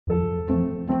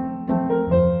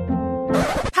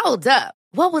Hold up.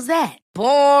 What was that?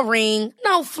 Boring.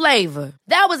 No flavor.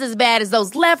 That was as bad as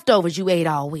those leftovers you ate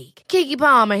all week. Keke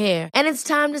Palmer here. And it's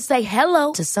time to say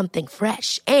hello to something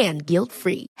fresh and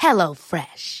guilt-free. Hello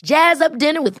Fresh. Jazz up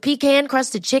dinner with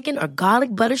pecan-crusted chicken or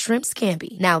garlic butter shrimp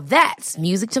scampi. Now that's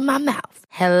music to my mouth.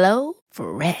 Hello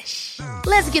Fresh.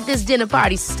 Let's get this dinner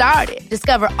party started.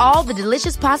 Discover all the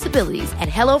delicious possibilities at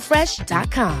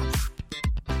hellofresh.com.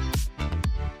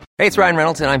 Hey, it's Ryan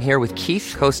Reynolds, and I'm here with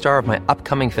Keith, co-star of my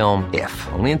upcoming film, If,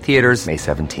 only in theaters May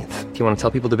 17th. Do you want to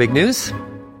tell people the big news?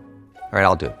 All right,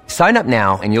 I'll do it. Sign up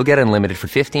now and you'll get unlimited for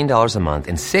 $15 a month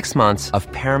and 6 months of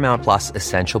Paramount Plus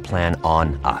Essential Plan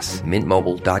on us.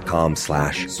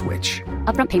 MintMobile.com/switch.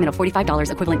 Upfront payment of $45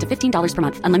 equivalent to $15 per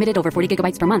month. Unlimited over 40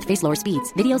 gigabytes per month. Face lower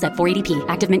speeds. Videos at 480p.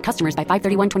 Active Mint customers by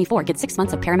 531.24 get 6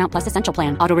 months of Paramount Plus Essential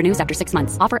Plan. Auto renews after 6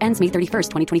 months. Offer ends May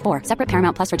 31st, 2024. Separate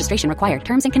Paramount Plus registration required.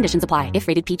 Terms and conditions apply if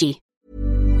rated PG.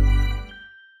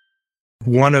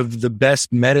 One of the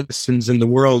best medicines in the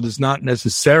world is not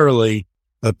necessarily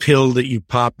a pill that you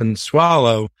pop and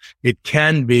swallow. It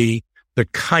can be the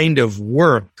kind of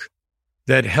work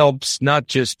that helps not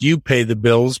just you pay the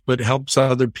bills, but helps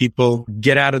other people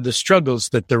get out of the struggles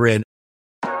that they're in.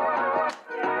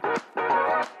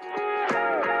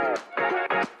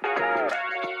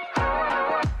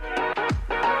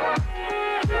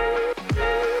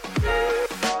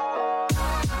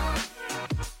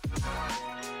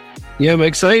 Yeah, I'm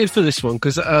excited for this one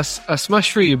because I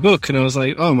smashed through your book and I was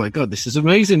like, oh my God, this is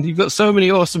amazing. You've got so many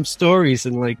awesome stories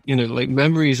and like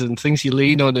memories and things you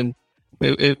lean on. And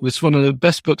it was one of the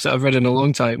best books that I've read in a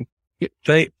long time.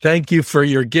 Thank you for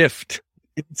your gift.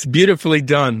 It's beautifully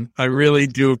done. I really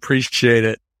do appreciate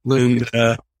it. And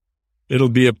it'll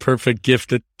be a perfect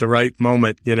gift at the right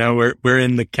moment. You know, we're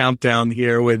in the countdown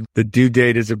here with the due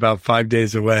date is about 5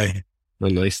 days away. Oh,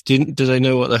 nice. Did I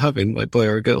know what they're having, like boy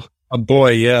or a girl? A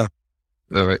boy, yeah.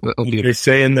 All right. They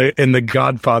say in the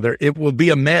Godfather, it will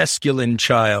be a masculine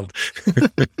child.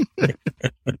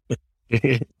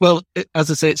 Well,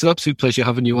 as I say, it's an absolute pleasure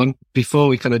having you on. Before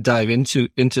we kind of dive into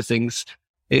things,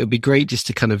 it would be great just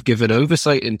to kind of give an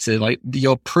oversight into like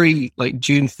your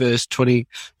June 1st,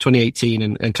 2018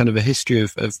 and kind of a history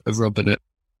of Rob Burnett.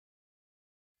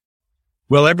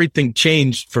 Well, everything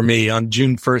changed for me on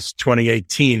June 1st,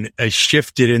 2018. I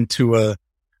shifted into a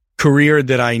career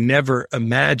that I never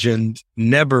imagined,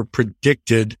 never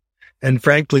predicted. And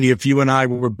frankly, if you and I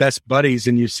were best buddies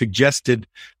and you suggested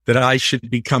that I should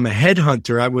become a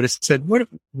headhunter, I would have said,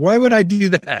 why would I do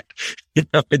that? You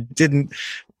know, it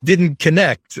didn't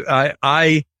connect.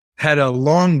 I had a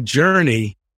long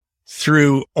journey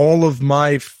through all of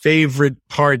my favorite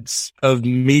parts of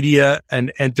media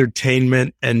and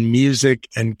entertainment and music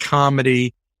and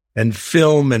comedy and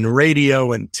film and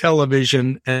radio and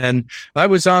television. And I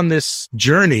was on this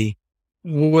journey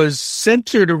was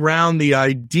centered around the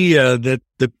idea that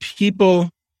the people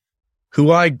who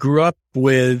I grew up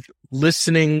with,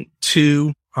 listening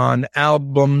to on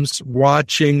albums,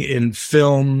 watching in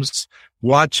films,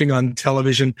 watching on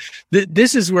television,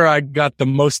 this is where I got the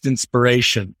most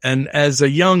inspiration. And as a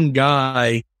young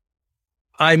guy,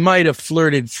 I might have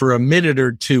flirted for a minute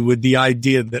or two with the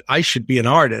idea that I should be an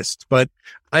artist, but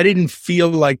I didn't feel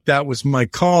like that was my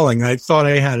calling. I thought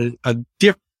I had a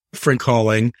different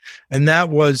calling, and that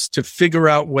was to figure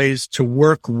out ways to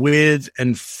work with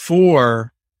and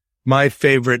for my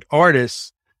favorite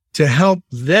artists to help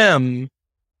them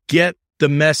get the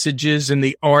messages and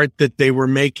the art that they were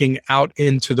making out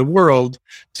into the world,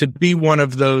 to be one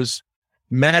of those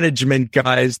management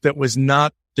guys that was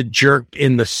not the jerk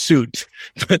in the suit,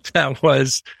 but that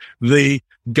was the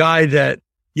guy that,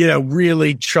 you know,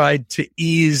 really tried to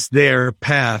ease their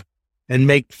path and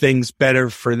make things better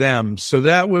for them. So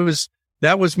that was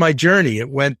my journey. It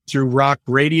went through rock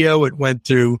radio. It went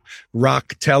through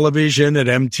rock television at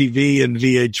MTV and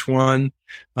VH1.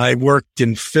 I worked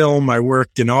in film. I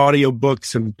worked in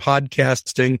audiobooks and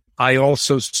podcasting. I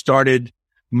also started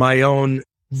my own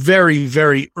very,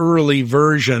 very early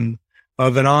version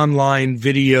of an online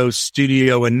video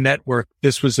studio and network.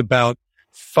 This was about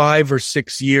 5 or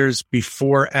 6 years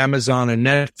before Amazon and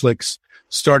Netflix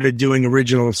started doing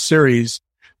original series.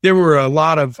 There were a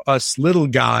lot of us little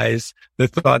guys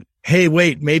that thought, hey,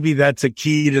 wait, maybe that's a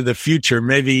key to the future.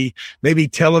 Maybe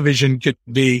television could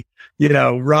be, you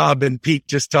know, Rob and Pete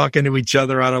just talking to each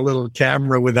other on a little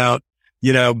camera without,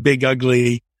 you know, big,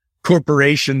 ugly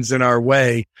corporations in our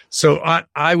way. So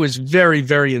I was very,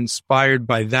 very inspired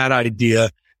by that idea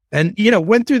and, you know,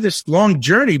 went through this long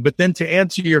journey. But then to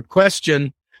answer your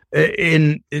question,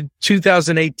 in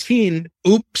 2018,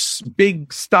 oops,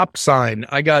 big stop sign.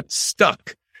 I got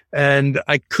stuck and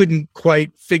I couldn't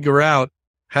quite figure out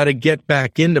how to get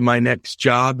back into my next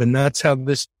job. And that's how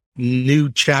this new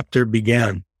chapter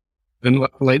began. And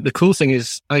like the cool thing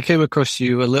is I came across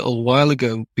you a little while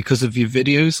ago because of your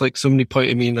videos. Like somebody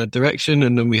pointed me in that direction,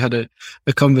 and then we had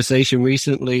a conversation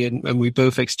recently, and we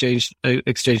both exchanged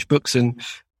books. And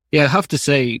yeah, I have to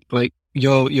say, like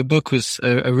your book was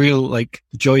a real like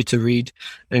joy to read.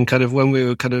 And kind of when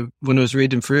I was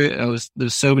reading through it,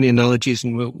 there's so many analogies,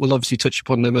 and we'll obviously touch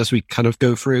upon them as we kind of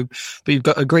go through. But you've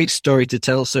got a great story to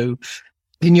tell. So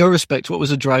in your respect, what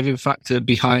was a driving factor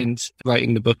behind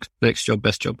writing the book, Next Job,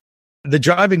 Best Job? The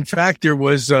driving factor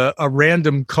was a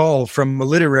random call from a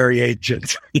literary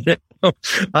agent.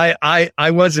 I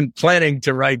wasn't planning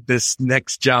to write this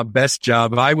Next Job, Best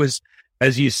Job. I was,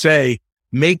 as you say,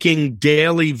 making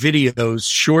daily videos,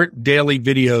 short daily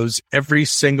videos every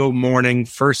single morning.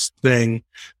 First thing,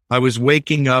 I was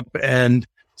waking up and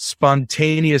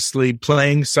spontaneously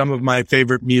playing some of my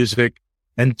favorite music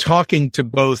and talking to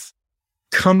both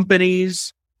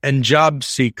companies and job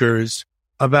seekers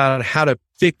about how to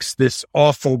fix this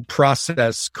awful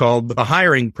process called the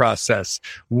hiring process.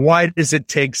 Why does it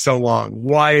take so long?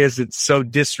 Why is it so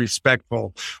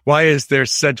disrespectful? Why is there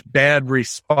such bad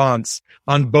response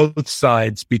on both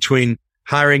sides between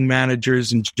hiring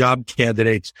managers and job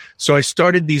candidates? So I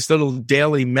started these little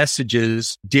daily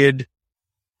messages, did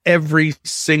every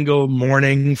single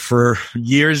morning for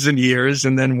years and years.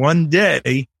 And then one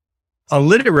day, a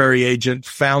literary agent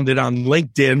found it on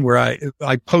LinkedIn, where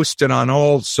I posted on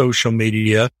all social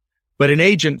media, but an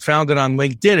agent found it on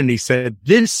LinkedIn and he said,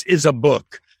 "This is a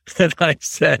book." And I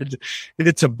said,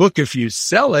 "It's a book if you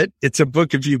sell it. It's a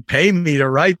book if you pay me to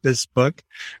write this book,"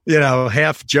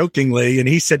 half jokingly. And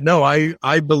he said, "No,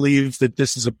 I believe that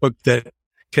this is a book that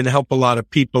can help a lot of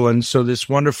people." And so this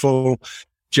wonderful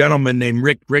gentleman named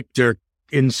Rick Richter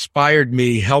inspired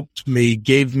me, helped me,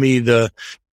 gave me the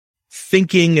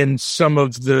thinking and some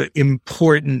of the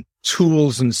important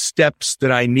tools and steps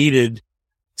that I needed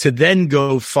to then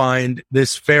go find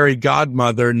this fairy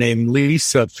godmother named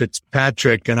Lisa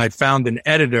Fitzpatrick. And I found an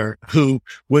editor who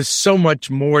was so much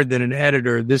more than an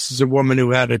editor. This is a woman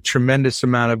who had a tremendous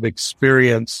amount of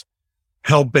experience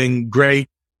helping great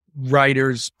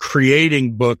writers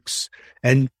creating books.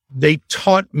 And they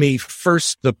taught me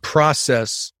first the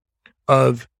process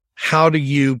of how do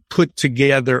you put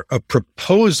together a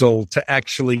proposal to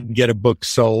actually get a book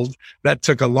sold? That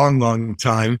took a long, long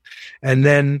time. And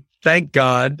then, thank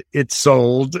God, it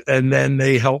sold. And then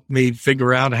they helped me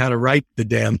figure out how to write the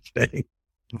damn thing.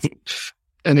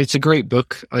 And it's a great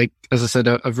book. Like, as I said,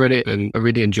 I've read it and I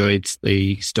really enjoyed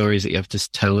the stories that you have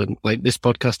to tell. And like this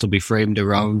podcast will be framed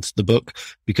around the book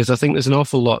because I think there's an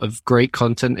awful lot of great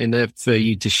content in there for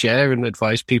you to share and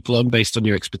advise people on based on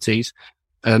your expertise.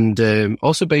 And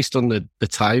also based on the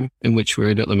time in which we're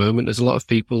in at the moment, there's a lot of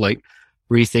people like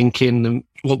rethinking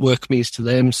what work means to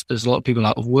them. There's a lot of people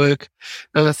out of work.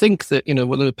 And I think that,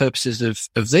 one of the purposes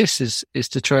of this is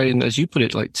to try and, as you put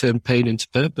it, like turn pain into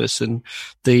purpose. And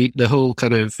the whole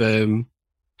kind of,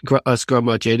 as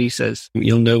Grandma Jenny says,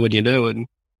 you'll know when you know. And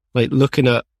like looking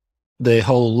at the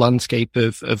whole landscape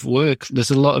of work,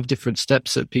 there's a lot of different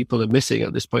steps that people are missing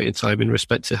at this point in time in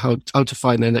respect to how to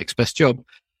find their next best job.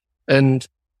 And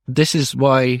this is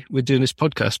why we're doing this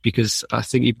podcast, because I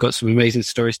think you've got some amazing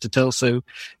stories to tell. So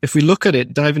if we look at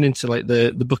it, diving into like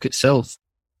the book itself,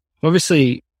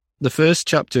 obviously the first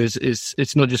chapter is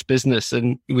it's not just business.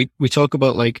 And we talk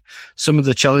about like some of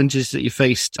the challenges that you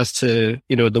faced as to,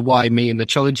 the why me and the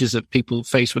challenges that people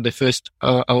face when they first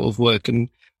are out of work and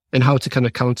how to kind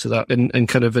of counter that. And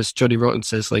kind of, as Johnny Rotten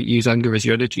says, like use anger as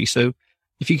your energy. So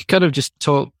if you could kind of just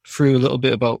talk through a little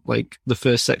bit about like the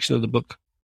first section of the book.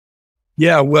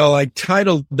 Yeah, well, I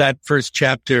titled that first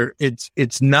chapter,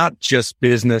 it's not just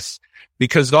business,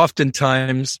 because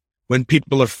oftentimes when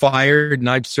people are fired, and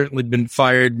I've certainly been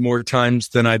fired more times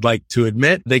than I'd like to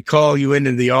admit, they call you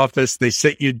into the office, they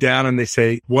sit you down and they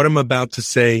say, what I'm about to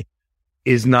say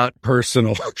is not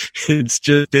personal. It's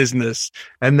just business.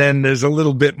 And then there's a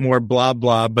little bit more blah,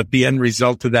 blah, but the end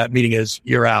result of that meeting is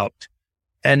you're out.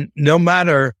 And no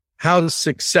matter how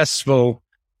successful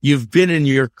you've been in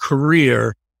your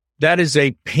career, that is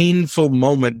a painful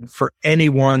moment for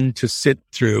anyone to sit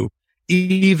through.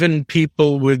 Even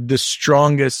people with the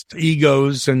strongest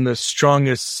egos and the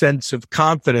strongest sense of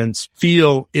confidence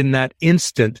feel in that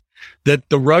instant that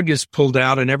the rug is pulled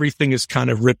out and everything is kind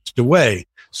of ripped away.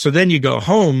 So then you go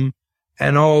home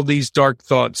and all these dark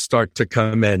thoughts start to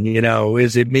come in.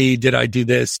 Is it me? Did I do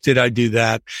this? Did I do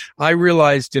that? I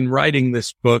realized in writing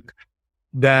this book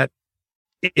that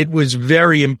it was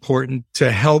very important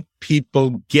to help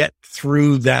people get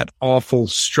through that awful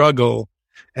struggle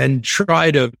and try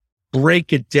to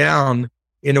break it down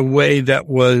in a way that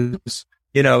was,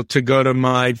 to go to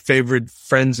my favorite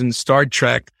friends in Star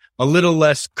Trek, a little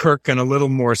less Kirk and a little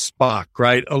more Spock,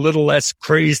 right? A little less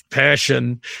crazed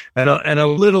passion and a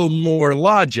little more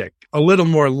logic, a little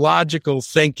more logical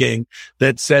thinking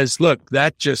that says, look,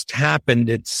 that just happened.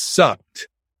 It sucked.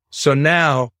 So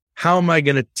now how am I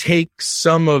going to take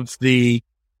some of the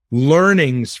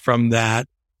learnings from that?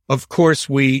 Of course,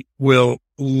 we will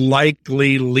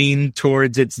likely lean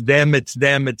towards it's them.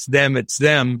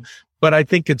 But I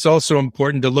think it's also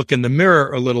important to look in the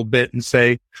mirror a little bit and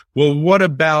say, well, what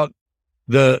about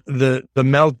the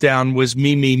meltdown was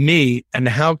me, and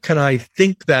how can I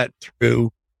think that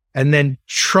through and then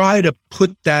try to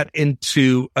put that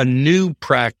into a new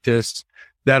practice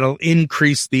that'll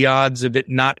increase the odds of it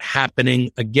not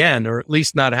happening again, or at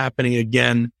least not happening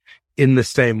again in the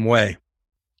same way.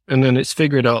 And then it's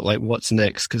figuring out like what's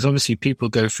next, because obviously people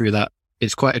go through that.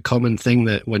 It's quite a common thing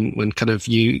that when kind of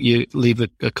you leave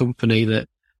a company, that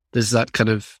there's that kind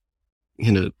of,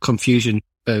 confusion,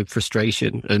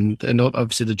 frustration, and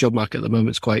obviously the job market at the moment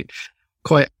is quite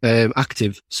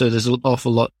active. So there's an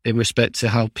awful lot in respect to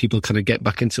how people kind of get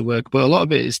back into work. But a lot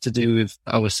of it is to do with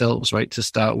ourselves, right? To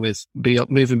start with,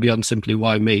 moving beyond simply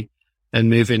why me,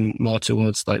 and moving more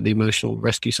towards like the emotional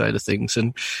rescue side of things.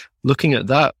 And looking at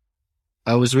that,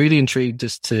 I was really intrigued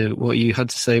as to what you had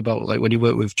to say about like when you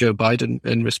worked with Joe Biden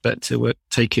in respect to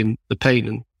taking the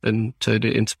pain and turn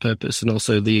it into purpose, and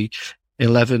also the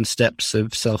 11 steps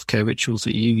of self-care rituals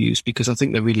that you use, because I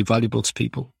think they're really valuable to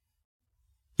people.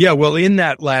 Yeah, well, in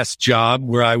that last job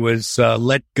where I was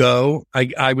let go,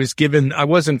 I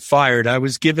wasn't fired. I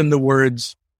was given the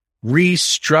words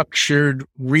restructured,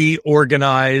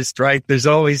 reorganized, right? There's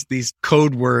always these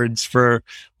code words for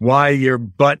why your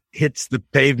butt hits the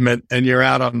pavement and you're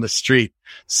out on the street.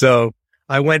 So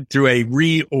I went through a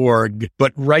reorg,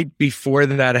 but right before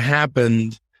that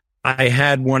happened, I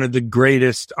had one of the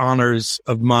greatest honors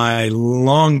of my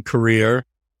long career.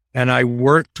 And I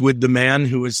worked with the man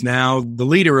who is now the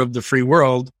leader of the free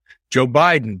world, Joe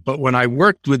Biden. But when I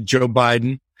worked with Joe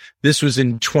Biden, this was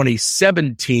in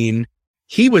 2017,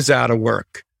 he was out of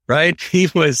work, right? He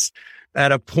was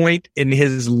at a point in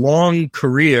his long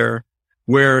career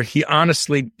where he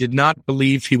honestly did not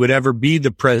believe he would ever be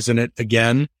the president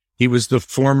again. He was the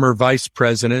former vice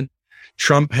president.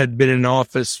 Trump had been in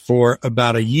office for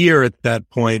about a year at that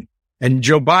point, and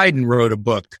Joe Biden wrote a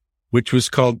book, which was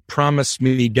called Promise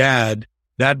Me, Dad.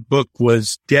 That book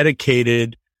was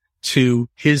dedicated to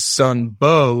his son,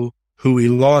 Beau, who he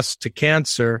lost to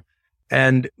cancer.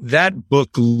 And that book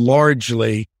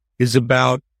largely is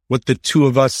about what the two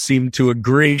of us seem to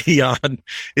agree on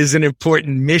is an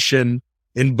important mission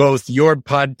in both your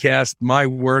podcast, my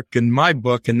work, and my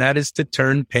book, and that is to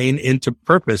turn pain into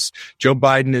purpose. Joe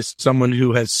Biden is someone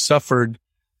who has suffered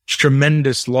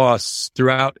tremendous loss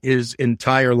throughout his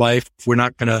entire life. We're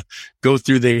not going to go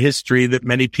through the history that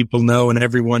many people know and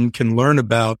everyone can learn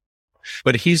about,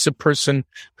 but he's a person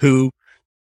who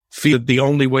feels the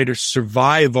only way to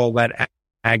survive all that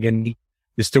agony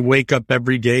is to wake up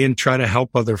every day and try to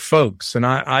help other folks. And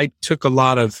I took a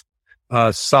lot of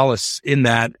solace in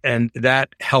that, and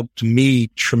that helped me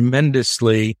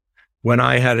tremendously when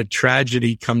I had a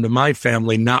tragedy come to my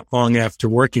family not long after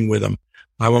working with him.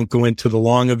 I won't go into the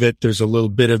long of it. There's a little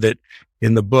bit of it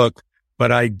in the book,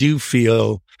 but I do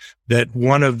feel that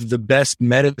one of the best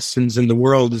medicines in the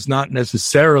world is not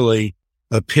necessarily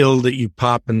a pill that you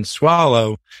pop and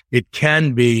swallow. It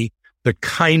can be the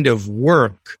kind of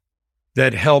work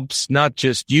that helps not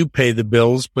just you pay the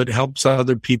bills, but helps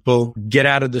other people get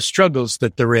out of the struggles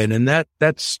that they're in. And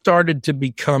that started to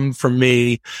become for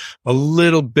me a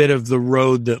little bit of the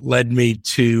road that led me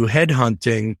to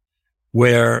headhunting,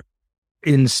 where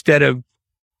instead of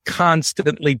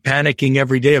constantly panicking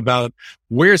every day about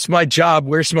where's my job,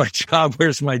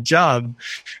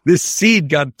 this seed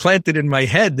got planted in my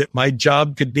head that my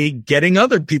job could be getting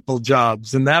other people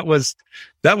jobs. And that was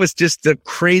just a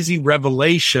crazy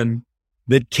revelation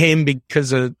that came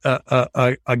because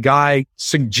a guy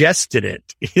suggested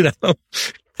it,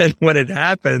 And when it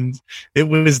happened, it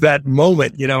was that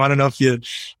moment, I don't know if you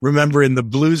remember in the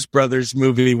Blues Brothers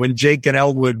movie when Jake and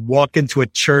Elwood walk into a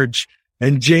church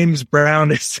and James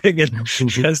Brown is singing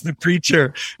as the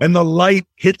preacher, and the light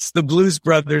hits the Blues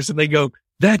Brothers and they go,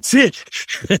 that's it.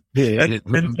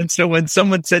 And so when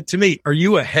someone said to me, are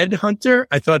you a headhunter?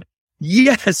 I thought,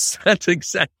 yes, that's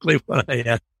exactly what I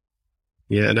am.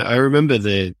 Yeah. And I remember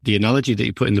the analogy that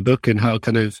you put in the book and how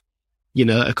kind of,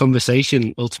 a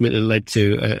conversation ultimately led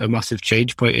to a massive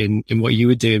change point in what you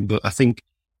were doing. But I think,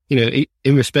 in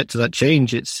respect to that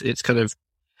change, it's kind of,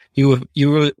 you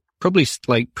were probably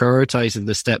like prioritizing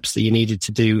the steps that you needed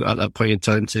to do at that point in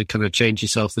time to kind of change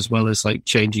yourself as well as like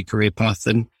change your career path.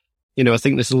 And, you know, I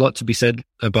think there's a lot to be said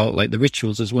about like the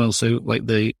rituals as well. So like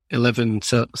the 11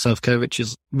 self-care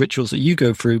rituals that you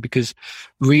go through, because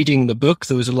reading the book,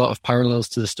 there was a lot of parallels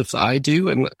to the stuff that I do.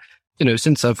 And, you know,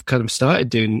 since I've kind of started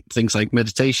doing things like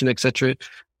meditation, etc.,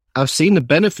 I've seen the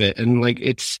benefit. And like,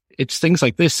 it's things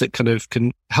like this that kind of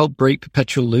can help break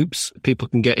perpetual loops people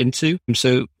can get into. And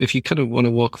so if you kind of want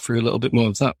to walk through a little bit more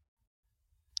of that.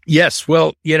 Yes.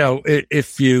 Well, you know,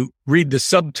 if you read the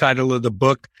subtitle of the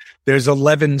book, there's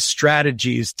 11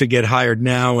 strategies to get hired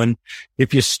now. And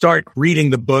if you start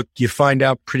reading the book, you find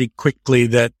out pretty quickly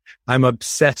that I'm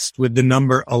obsessed with the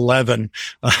number 11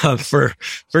 for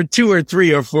 2 or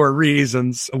 3 or 4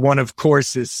 reasons. One, of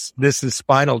course, is this is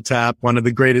Spinal Tap, one of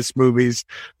the greatest movies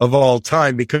of all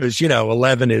time, because, you know,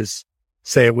 11 is,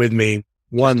 say it with me,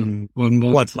 one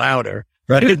louder.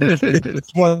 Right?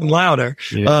 It's one louder.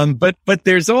 Yeah. But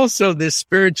there's also this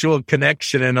spiritual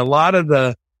connection, and a lot of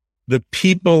the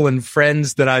people and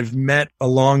friends that I've met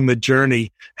along the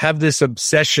journey have this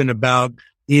obsession about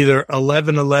either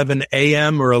 11:11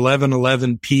 a.m. or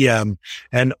 11:11 p.m.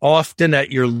 And often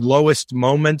at your lowest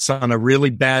moments on a really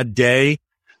bad day,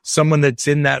 someone that's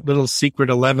in that little secret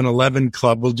 11:11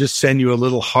 club will just send you a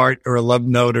little heart or a love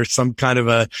note or some kind of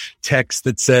a text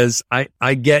that says,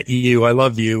 I get you. I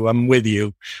love you. I'm with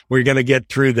you. We're going to get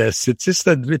through this. It's just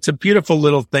it's a beautiful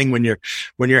little thing when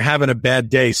you're having a bad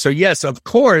day. So yes, of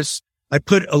course, I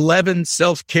put 11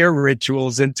 self-care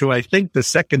rituals into, I think, the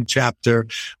second chapter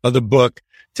of the book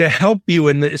to help you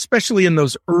especially in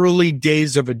those early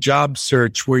days of a job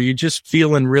search where you're just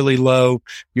feeling really low,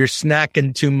 you're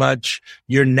snacking too much,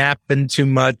 you're napping too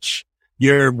much,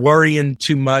 you're worrying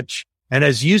too much. And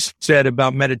as you said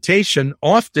about meditation,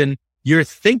 often you're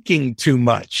thinking too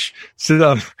much.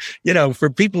 So, you know, for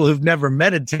people who've never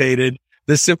meditated,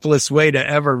 the simplest way to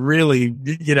ever really,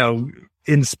 you know,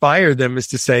 inspire them is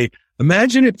to say,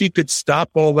 imagine if you could stop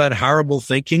all that horrible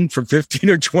thinking for 15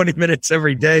 or 20 minutes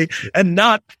every day and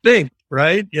not think,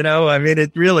 right? You know, I mean,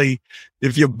 it really,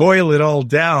 if you boil it all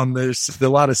down, there's a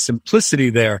lot of simplicity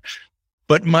there.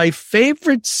 But my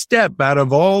favorite step out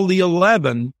of all the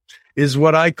 11 is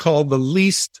what I call the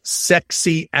least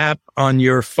sexy app on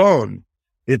your phone.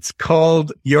 It's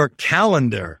called your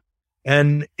calendar.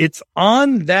 And it's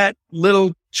on that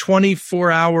little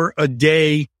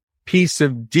 24-hour-a-day piece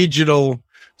of digital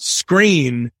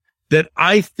screen that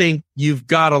I think you've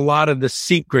got a lot of the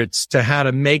secrets to how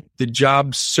to make the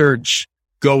job search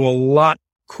go a lot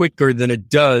quicker than it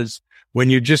does when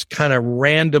you're just kind of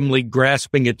randomly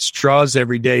grasping at straws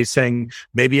every day saying,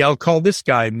 maybe I'll call this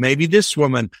guy, maybe this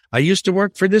woman. I used to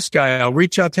work for this guy. I'll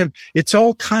reach out to him. It's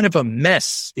all kind of a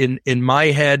mess in my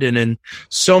head and in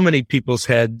so many people's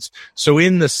heads. So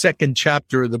in the second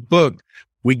chapter of the book,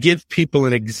 we give people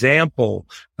an example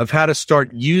of how to start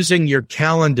using your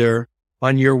calendar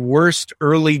on your worst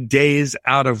early days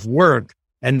out of work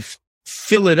and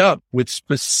fill it up with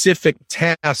specific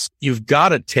tasks you've got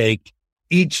to take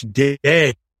each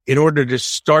day in order to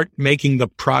start making the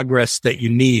progress that you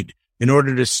need, in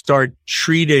order to start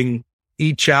treating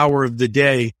each hour of the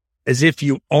day as if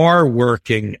you are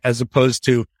working, as opposed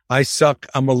to, I suck,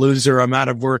 I'm a loser, I'm out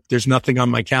of work, there's nothing on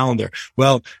my calendar.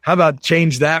 Well, how about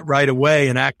change that right away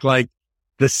and act like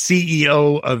the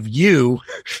CEO of you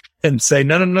and say,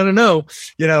 no.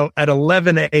 You know, at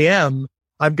 11 a.m.,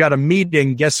 I've got a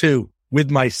meeting, guess who?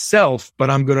 With myself, but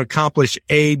I'm going to accomplish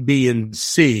A, B, and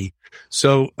C.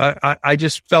 So I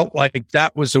just felt like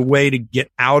that was a way to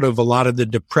get out of a lot of the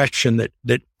depression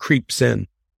that creeps in.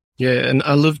 Yeah, and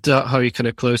I loved how you kind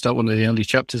of closed out one of the early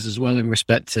chapters as well in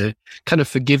respect to kind of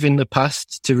forgiving the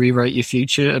past to rewrite your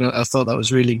future. And I thought that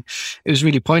was really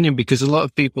poignant, because a lot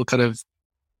of people kind of,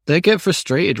 they get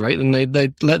frustrated, right? And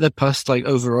they let their past like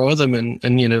overawe them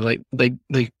and you know, like they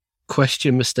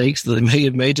question mistakes that they may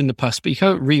have made in the past, but you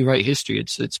can't rewrite history.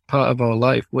 It's part of our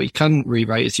life. What you can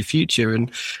rewrite is your future,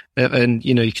 and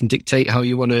you know, you can dictate how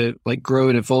you want to like grow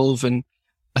and evolve. And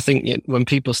I think when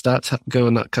people start to go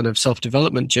on that kind of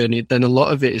self-development journey, then a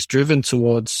lot of it is driven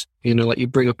towards, you know, like you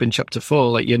bring up in chapter 4,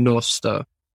 like your North Star.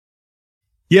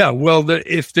 Yeah, well,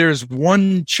 if there's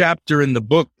one chapter in the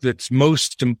book that's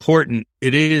most important,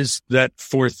 it is that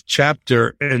 4th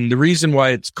chapter. And the reason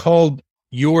why it's called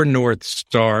Your North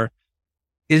Star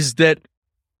is that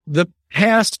the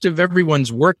past of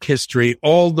everyone's work history,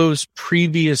 all those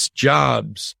previous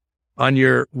jobs on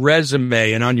your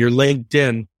resume and on your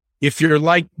LinkedIn, if you're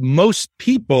like most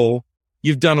people,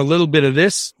 you've done a little bit of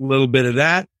this, a little bit of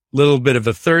that, a little bit of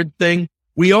a third thing.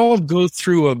 We all go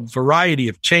through a variety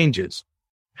of changes.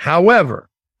 However,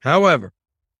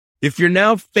 if you're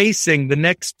now facing the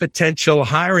next potential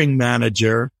hiring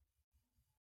manager,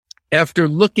 after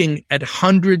looking at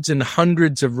hundreds and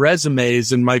hundreds of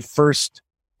resumes in my first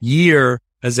year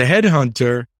as a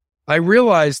headhunter, I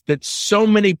realized that so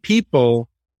many people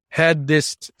had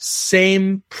this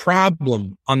same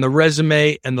problem on the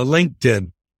resume and the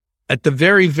LinkedIn. At the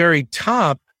very, very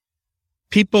top,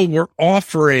 people were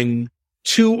offering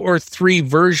 2 or 3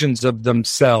 versions of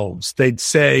themselves. They'd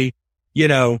say,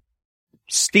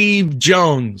 Steve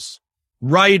Jones,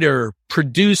 writer,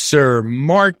 producer,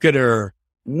 marketer,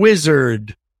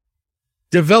 wizard,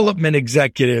 development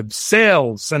executive,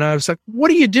 sales. And I was like, what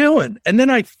are you doing? And then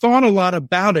I thought a lot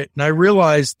about it, and I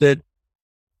realized that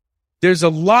there's a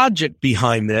logic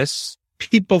behind this.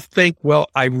 People think, well,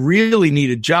 I really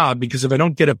need a job because if I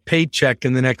don't get a paycheck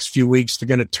in the next few weeks, they're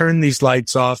going to turn these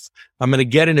lights off. I'm going to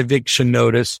get an eviction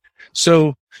notice.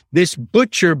 So this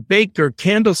butcher, baker,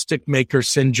 candlestick maker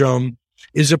syndrome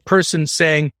is a person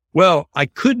saying, well, I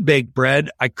could bake bread.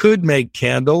 I could make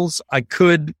candles. I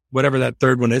could, whatever that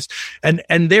third one is. And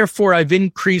therefore I've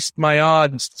increased my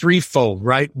odds threefold,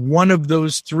 right? One of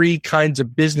those 3 kinds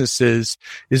of businesses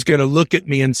is going to look at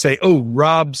me and say, oh,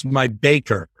 Rob's my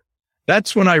baker.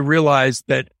 That's when I realized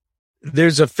that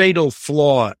there's a fatal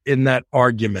flaw in that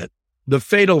argument. The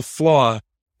fatal flaw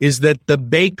is that the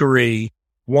bakery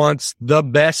wants the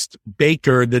best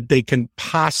baker that they can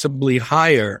possibly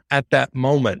hire at that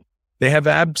moment. They have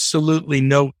absolutely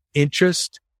no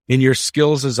interest in your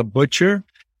skills as a butcher,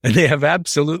 and they have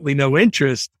absolutely no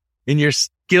interest in your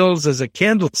skills as a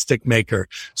candlestick maker.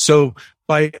 So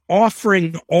by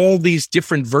offering all these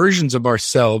different versions of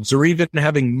ourselves, or even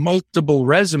having multiple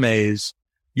resumes,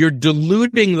 you're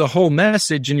diluting the whole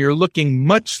message and you're looking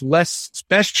much less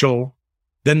special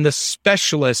than the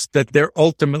specialist that they're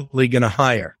ultimately going to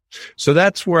hire. So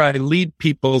that's where I lead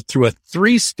people through a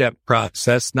 3-step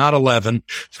process, not 11,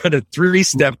 but a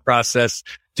 3-step process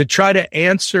to try to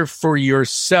answer for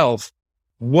yourself.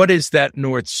 What is that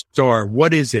North Star?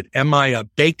 What is it? Am I a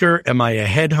baker? Am I a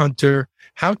headhunter?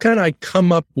 How can I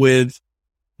come up with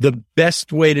the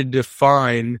best way to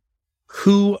define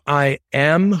who I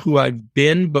am, who I've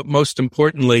been, but most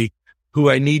importantly, who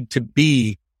I need to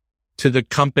be to the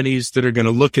companies that are going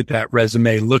to look at that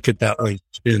resume, look at that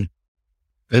LinkedIn.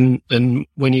 And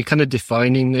when you're kind of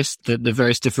defining this, the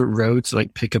various different roads,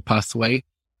 like pick a pathway,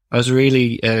 I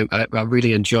really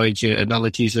enjoyed your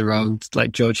analogies around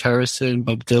like George Harrison,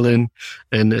 Bob Dylan,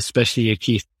 and especially your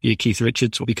Keith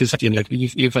Richards, because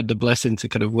you've had the blessing to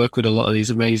kind of work with a lot of these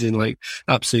amazing, like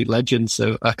absolute legends.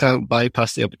 So I can't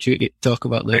bypass the opportunity to talk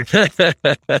about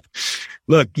them.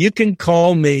 Look, you can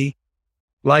call me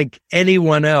like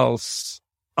anyone else,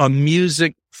 a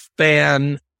music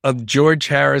fan of George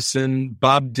Harrison,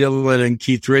 Bob Dylan, and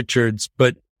Keith Richards,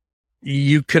 but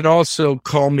you can also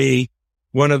call me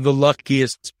one of the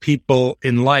luckiest people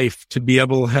in life to be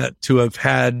able to have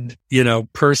had,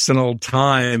 personal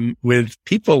time with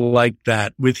people like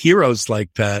that, with heroes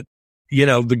like that.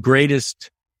 The greatest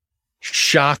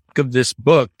shock of this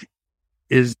book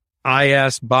is I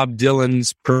asked Bob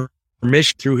Dylan's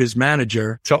permission through his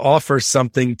manager to offer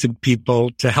something to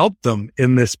people to help them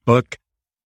in this book.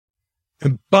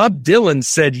 And Bob Dylan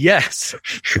said yes.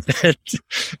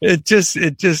 It's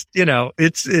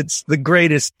the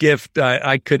greatest gift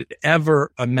I could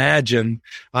ever imagine.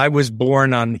 I was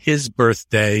born on his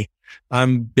birthday.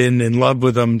 I've been in love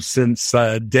with him since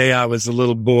the day I was a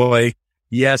little boy.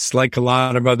 Yes, like a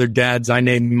lot of other dads, I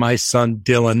named my son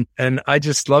Dylan, and I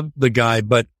just love the guy.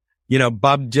 But,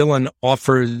 Bob Dylan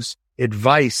offers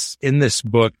advice in this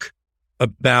book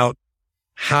about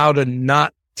how to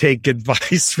not take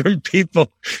advice from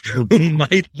people who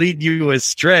might lead you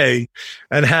astray,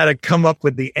 and how to come up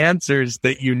with the answers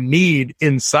that you need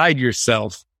inside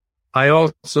yourself. I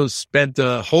also spent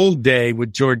a whole day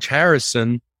with George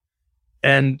Harrison,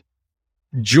 and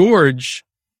George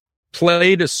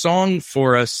played a song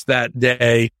for us that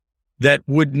day that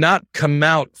would not come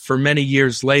out for many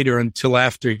years later until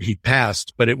after he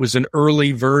passed, but it was an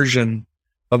early version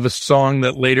of a song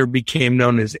that later became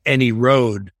known as Any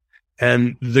Road.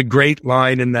 And the great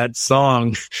line in that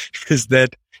song is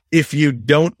that if you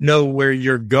don't know where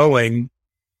you're going,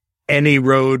 any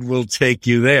road will take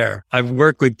you there. I've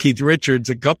worked with Keith Richards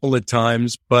a couple of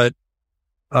times, but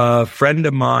a friend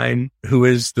of mine who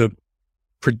is the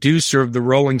producer of the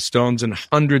Rolling Stones and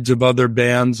hundreds of other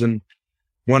bands, and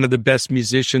one of the best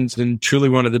musicians and truly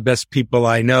one of the best people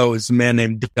I know, is a man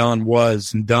named Don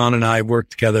Was. And Don and I worked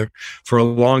together for a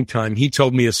long time. He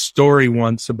told me a story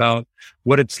once about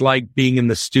what it's like being in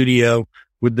the studio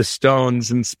with the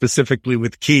Stones, and specifically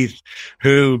with Keith,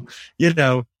 who,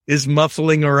 is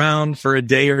muffling around for a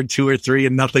day or two or three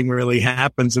and nothing really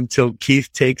happens until Keith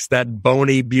takes that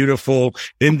bony, beautiful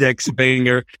index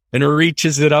finger and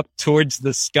reaches it up towards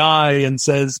the sky and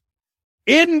says,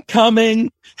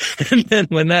 incoming. And then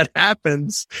when that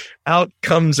happens, out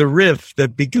comes a riff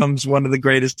that becomes one of the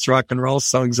greatest rock and roll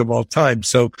songs of all time.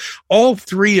 So all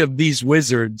three of these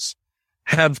wizards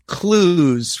have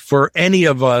clues for any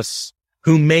of us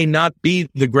who may not be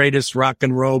the greatest rock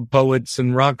and roll poets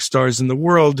and rock stars in the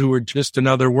world, who are just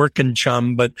another working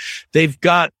chum, but they've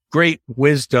got great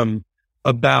wisdom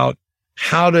about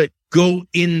how to go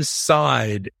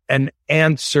inside and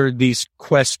answer these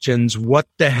questions. What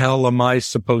the hell am I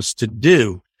supposed to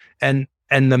do? And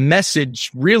the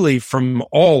message really from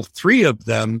all three of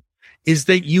them is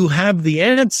that you have the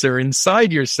answer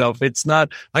inside yourself. It's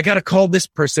not, I got to call this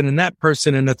person and that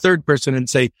person and a third person and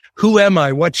say, who am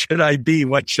I? What should I be?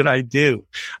 What should I do?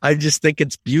 I just think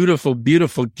it's beautiful,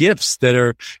 beautiful gifts that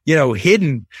are,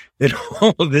 hidden in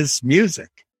all of this music.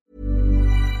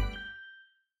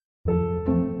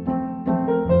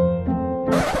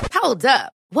 Hold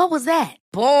up. What was that?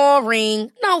 Boring.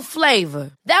 No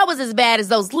flavor. That was as bad as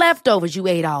those leftovers you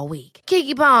ate all week.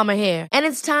 Keke Palmer here, and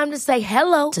it's time to say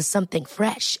hello to something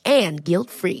fresh and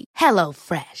guilt-free. Hello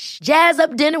Fresh. Jazz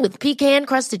up dinner with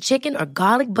pecan-crusted chicken or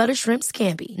garlic butter shrimp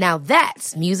scampi. Now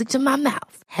that's music to my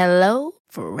mouth. Hello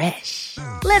Fresh.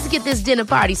 Let's get this dinner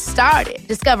party started.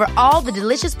 Discover all the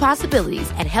delicious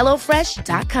possibilities at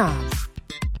HelloFresh.com.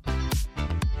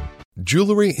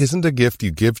 Jewelry isn't a gift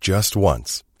you give just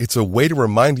once. It's a way to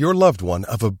remind your loved one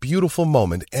of a beautiful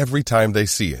moment every time they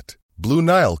see it. Blue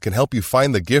Nile can help you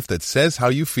find the gift that says how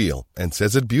you feel and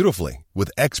says it beautifully,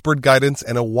 with expert guidance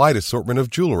and a wide assortment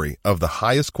of jewelry of the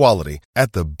highest quality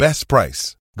at the best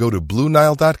price. Go to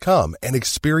BlueNile.com and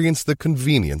experience the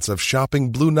convenience of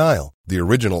shopping Blue Nile, the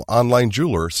original online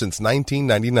jeweler since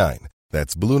 1999.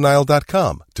 That's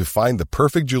BlueNile.com to find the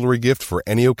perfect jewelry gift for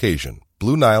any occasion.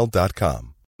 BlueNile.com.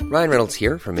 Ryan Reynolds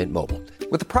here from Mint Mobile.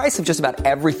 With the price of just about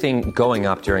everything going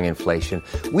up during inflation,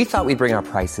 we thought we'd bring our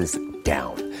prices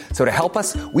down. So to help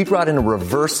us, we brought in a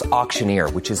reverse auctioneer,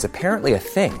 which is apparently a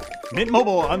thing. Mint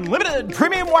Mobile Unlimited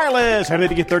Premium Wireless. How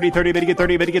to get 30, 30, bit to get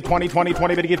 30, bit to get 20, 20,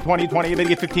 20, bit to get 20, 20, bit to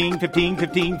get 15, 15,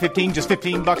 15, 15, just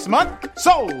 $15 a month?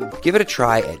 Sold! Give it a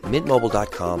try at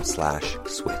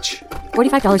mintmobile.com/switch.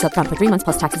 $45 up front for 3 months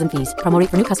plus taxes and fees. Promo rate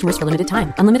for new customers for limited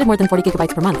time. Unlimited more than 40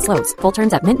 gigabytes per month. Slows full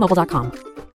terms at mintmobile.com.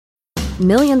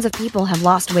 Millions of people have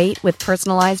lost weight with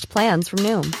personalized plans from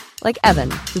Noom. Like Evan,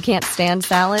 who can't stand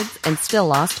salads and still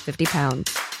lost 50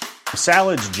 pounds.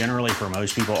 Salads generally for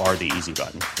most people are the easy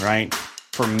button, right?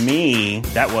 For me,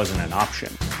 that wasn't an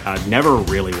option. I never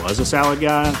really was a salad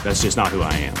guy. That's just not who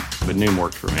I am. But Noom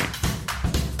worked for me.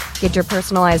 Get your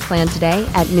personalized plan today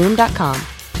at Noom.com.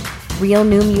 Real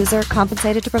Noom user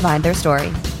compensated to provide their story.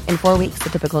 In 4 weeks,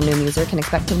 the typical Noom user can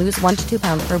expect to lose 1 to 2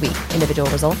 pounds per week. Individual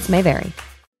results may vary.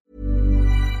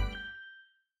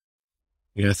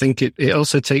 Yeah, I think it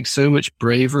also takes so much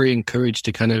bravery and courage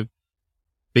to kind of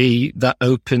be that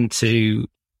open to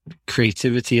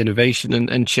creativity, innovation,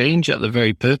 and change at the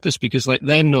very purpose, because like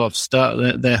their North Star,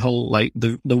 their whole like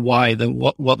the why,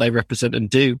 what they represent and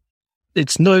do.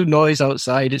 It's no noise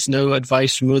outside. It's no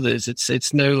advice from others.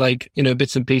 It's no like,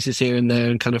 bits and pieces here and there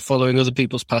and kind of following other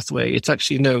people's pathway. It's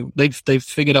actually they've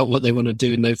figured out what they want to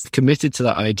do and they've committed to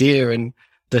that idea. And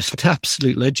there's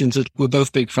absolute legends. We're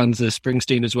both big fans of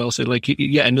Springsteen as well. So like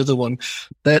yet another one,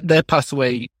 their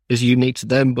pathway is unique to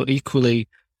them, but equally,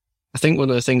 I think one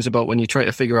of the things about when you try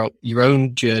to figure out your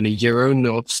own journey, your own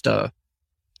North Star,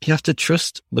 you have to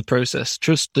trust the process,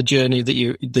 trust the journey that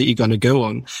you're going to go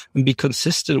on and be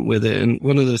consistent with it. And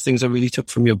one of the things I really took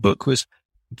from your book was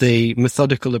the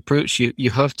methodical approach you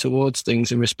have towards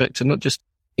things in respect to not just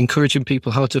encouraging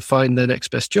people how to find their next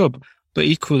best job, but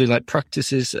equally like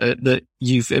practices that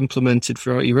you've implemented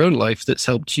throughout your own life that's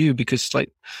helped you, because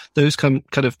like those kind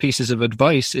of pieces of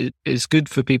advice is good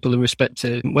for people in respect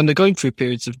to when they're going through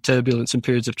periods of turbulence and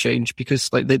periods of change, because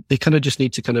like they kind of just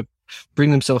need to kind of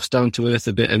bring themselves down to earth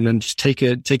a bit and then just take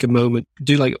a moment,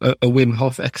 do like a Wim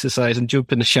Hof exercise and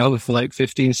jump in the shower for like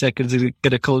 15 seconds and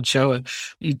get a cold shower.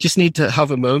 You just need to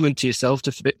have a moment to yourself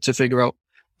to figure out,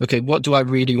 okay, what do I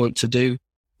really want to do?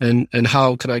 And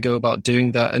how can I go about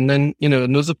doing that? And then,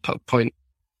 another point,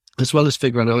 as well as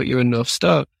figuring out your North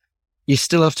Star, you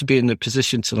still have to be in a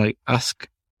position to like ask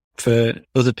for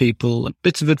other people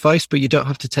bits of advice, but you don't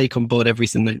have to take on board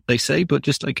everything that they say, but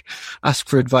just like ask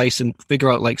for advice and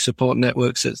figure out like support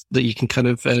networks that you can kind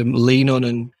of lean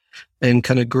on and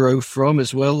kind of grow from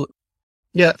as well.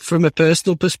 Yeah. From a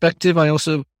personal perspective, I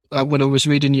also, when I was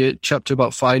reading your chapter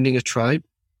about finding a tribe,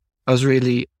 I was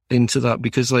really into that,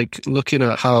 because like looking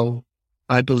at how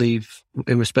I believe,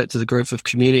 in respect to the growth of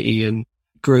community and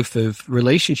growth of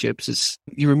relationships, is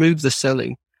you remove the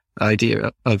selling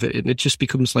idea of it, and it just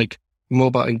becomes like more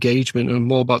about engagement and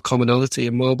more about commonality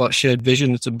and more about shared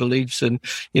visions and beliefs. And,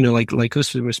 like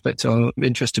us, in respect to our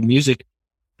interest in music,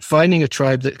 finding a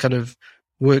tribe that kind of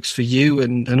works for you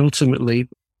and ultimately,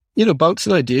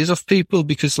 bouncing ideas off people.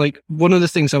 Because like one of the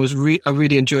things I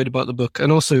really enjoyed about the book,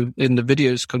 and also in the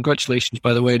videos, congratulations,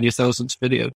 by the way, on your 1000th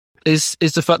video, is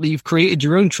the fact that you've created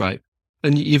your own tribe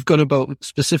and you've gone about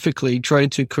specifically trying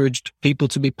to encourage people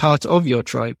to be part of your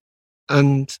tribe.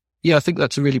 And yeah, I think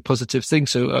that's a really positive thing.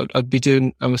 So I'd be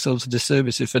doing ourselves a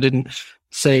disservice if I didn't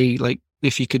say, like,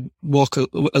 if you could walk a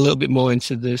little bit more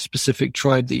into the specific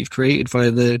tribe that you've created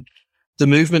via the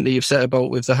movement that you've set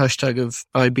about with the hashtag of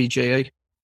IBJA.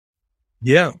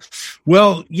 Yeah.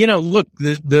 Well, look,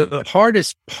 the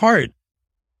hardest part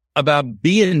about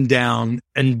being down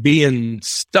and being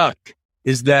stuck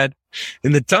is that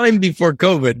in the time before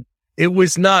COVID, it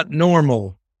was not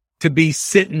normal to be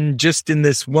sitting just in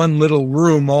this one little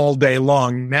room all day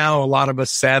long. Now, a lot of us,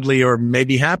 sadly, or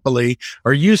maybe happily,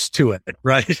 are used to it,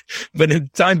 right? But in the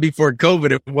time before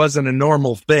COVID, it wasn't a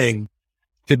normal thing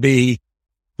to be,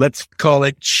 let's call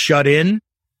it, shut in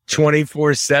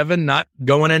 24/7, not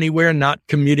going anywhere, not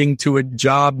commuting to a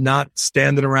job, not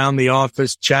standing around the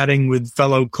office, chatting with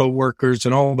fellow coworkers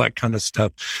and all that kind of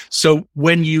stuff. So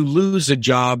when you lose a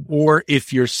job, or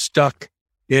if you're stuck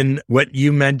in what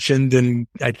you mentioned, and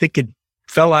I think it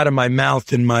fell out of my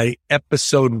mouth in my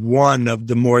episode 1 of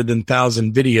the More Than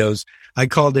 1,000 videos, I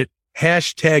called it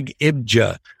hashtag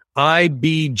IBJA.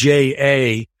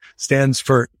 IBJA stands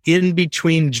for in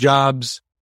between jobs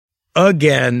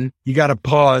again. You got to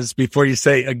pause before you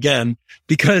say again,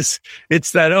 because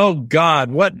it's that, oh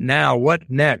God, what now? What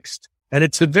next? And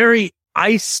it's a very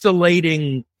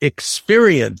isolating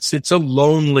experience. It's a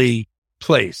lonely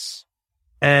place.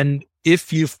 And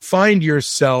if you find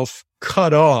yourself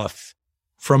cut off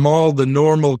from all the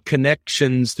normal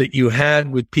connections that you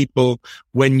had with people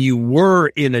when you were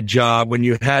in a job, when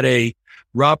you had a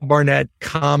Rob Barnett,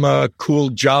 cool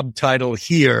job title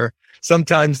here,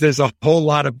 sometimes there's a whole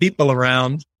lot of people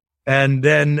around. And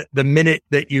then the minute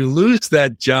that you lose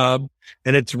that job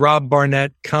and it's Rob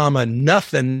Barnett,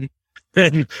 nothing,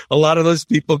 then a lot of those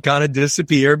people kind of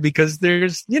disappear, because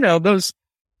there's, those,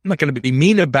 I'm not going to be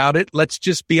mean about it. Let's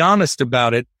just be honest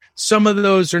about it. Some of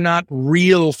those are not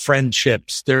real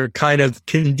friendships. They're kind of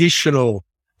conditional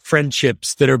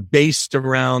friendships that are based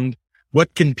around,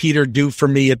 what can Peter do for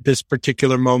me at this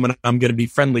particular moment? I'm going to be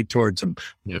friendly towards him.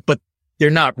 Yeah. But they're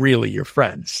not really your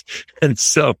friends. And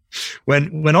so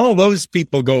when all those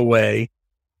people go away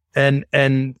and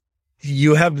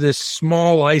you have this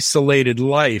small isolated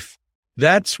life,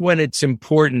 that's when it's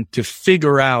important to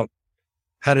figure out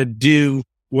how to do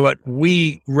what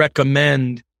we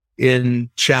recommend in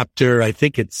chapter, I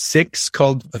think it's 6,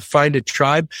 called Find a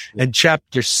Tribe, and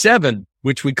chapter 7,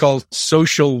 which we call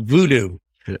Social Voodoo.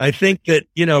 I think that,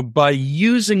 by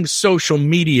using social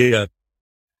media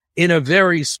in a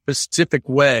very specific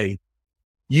way,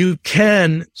 you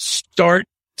can start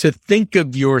to think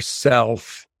of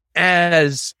yourself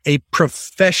as a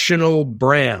professional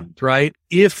brand, right?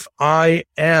 If I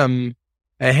am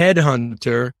a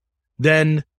headhunter,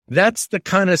 then that's the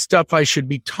kind of stuff I should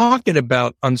be talking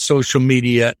about on social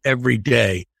media every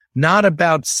day, not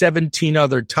about 17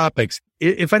 other topics.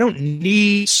 If I don't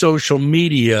need social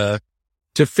media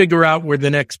to figure out where the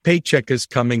next paycheck is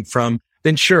coming from,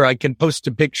 then sure, I can post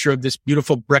a picture of this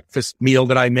beautiful breakfast meal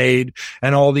that I made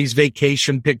and all these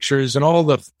vacation pictures and all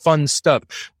the fun stuff.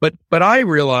 But I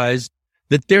realize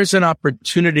that there's an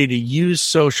opportunity to use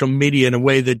social media in a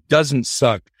way that doesn't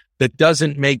suck, that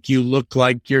doesn't make you look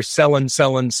like you're selling,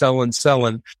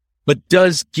 but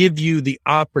does give you the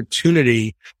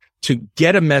opportunity to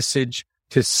get a message,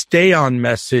 to stay on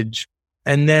message,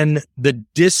 and then the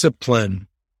discipline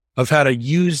of how to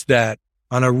use that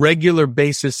on a regular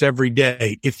basis every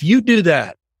day. If you do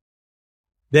that,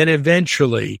 then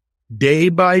eventually, day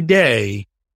by day,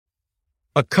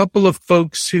 a couple of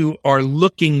folks who are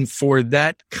looking for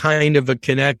that kind of a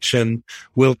connection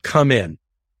will come in.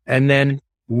 And then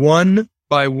one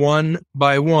by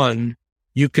one,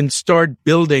 you can start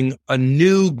building a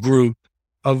new group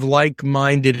of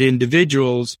like-minded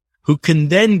individuals who can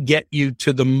then get you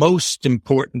to the most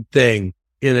important thing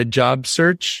in a job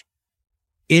search: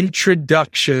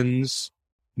 introductions,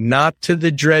 not to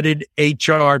the dreaded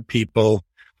HR people,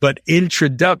 but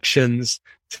introductions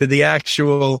to the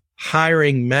actual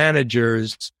hiring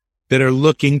managers that are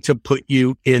looking to put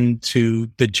you into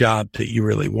the job that you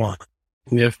really want.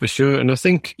 Yeah, for sure. And I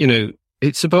think,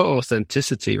 it's about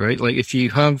authenticity, right? Like if you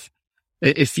have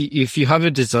if you have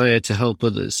a desire to help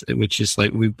others, which is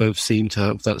like we both seem to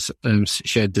have that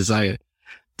shared desire,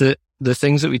 the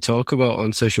things that we talk about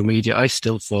on social media, I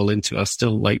still fall into.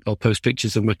 I'll post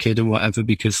pictures of my kid and whatever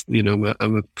because,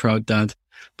 I'm a proud dad.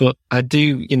 But I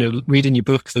do, reading your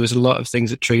book, there was a lot of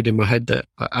things that triggered in my head that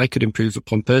I could improve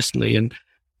upon personally. And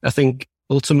I think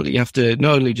ultimately you have to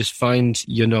not only just find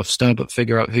your North Star, but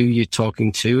figure out who you're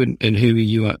talking to and who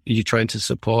you're trying to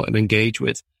support and engage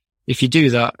with. If you do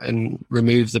that and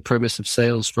remove the premise of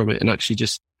sales from it and actually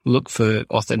just look for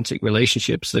authentic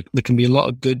relationships, there can be a lot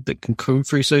of good that can come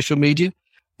through social media.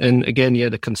 And again,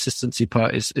 the consistency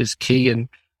part is key. And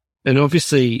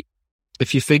obviously,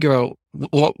 if you figure out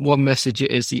what message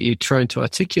it is that you're trying to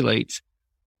articulate,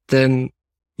 then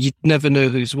you never know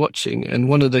who's watching. And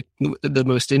one of the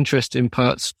most interesting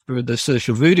parts for the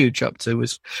Social Voodoo chapter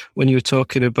was when you were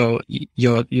talking about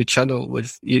your channel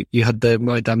with, you had the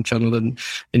My Damn channel and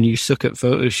you suck at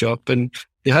Photoshop, and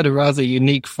you had a rather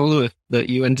unique follower that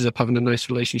you ended up having a nice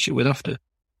relationship with after.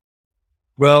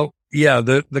 Well, yeah,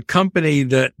 the company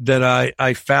that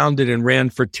I founded and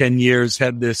ran for 10 years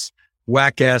had this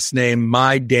whack ass name,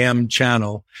 My Damn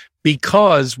Channel,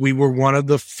 because we were one of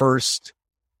the first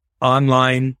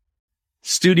online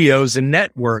studios and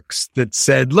networks that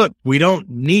said, look, we don't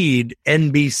need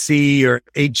NBC or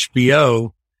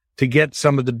HBO to get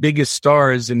some of the biggest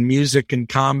stars in music and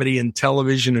comedy and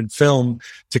television and film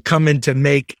to come in to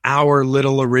make our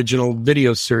little original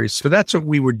video series. So that's what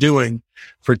we were doing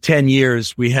for 10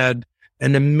 years. We had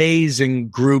an amazing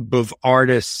group of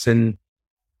artists and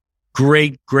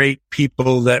great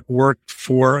people that worked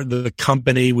for the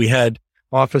company. We had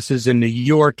offices in New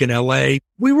York and LA.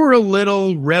 We were a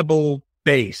little rebel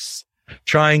base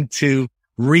trying to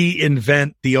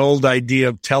reinvent the old idea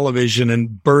of television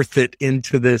and birth it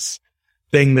into this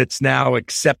thing that's now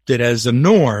accepted as a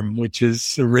norm, which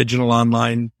is original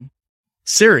online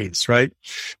series, right?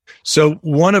 So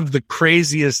one of the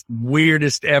craziest,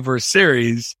 weirdest ever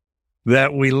series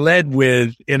that we led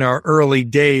with in our early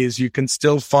days, you can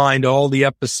still find all the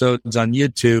episodes on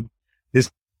YouTube,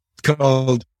 is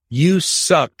called You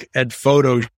Suck at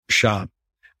Photoshop.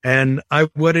 And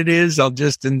what it is, I'll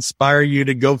just inspire you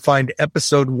to go find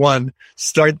episode 1,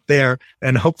 start there,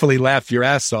 and hopefully laugh your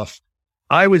ass off.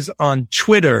 I was on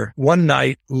Twitter one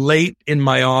night late in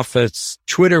my office.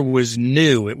 Twitter was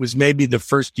new. It was maybe the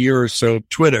first year or so of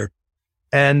Twitter.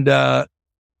 And I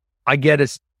get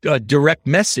a direct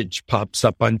message pops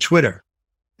up on Twitter.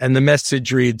 And the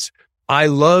message reads, I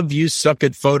love You Suck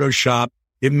at Photoshop.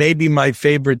 It may be my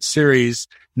favorite series.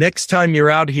 Next time you're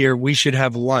out here, we should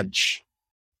have lunch.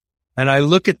 And I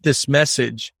look at this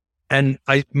message and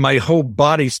my whole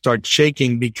body starts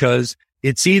shaking because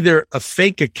it's either a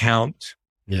fake account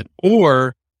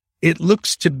or it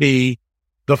looks to be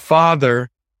the father,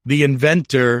 the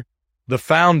inventor, the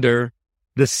founder,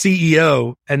 the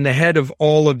CEO, and the head of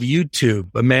all of YouTube,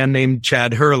 a man named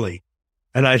Chad Hurley.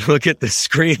 And I look at the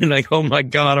screen and I go, oh my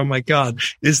God,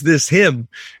 is this him?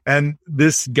 And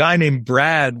this guy named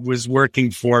Brad was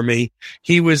working for me.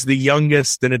 He was the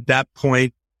youngest and at that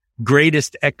point,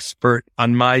 greatest expert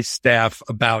on my staff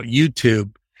about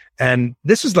YouTube. And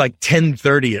this was like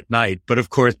 10:30 at night. But of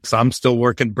course, I'm still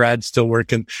working. Brad's still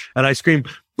working. And I scream,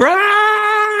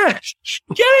 Brad,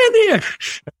 get in here.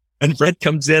 And Brad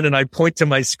comes in and I point to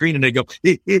my screen and I go,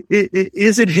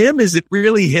 is it him? Is it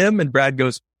really him? And Brad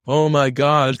goes, oh my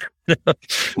God.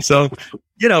 So,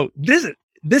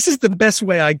 this is the best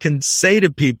way I can say to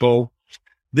people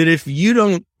that if you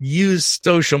don't use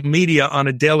social media on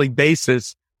a daily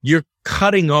basis, you're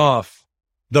cutting off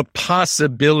the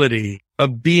possibility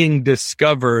of being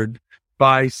discovered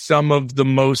by some of the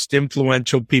most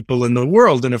influential people in the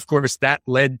world. And of course, that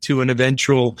led to an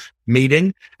eventual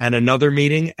meeting and another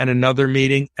meeting and another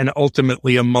meeting and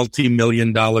ultimately a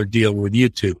multi-million-dollar deal with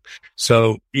YouTube.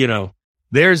 So,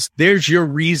 there's your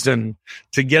reason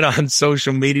to get on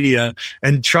social media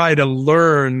and try to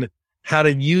learn how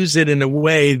to use it in a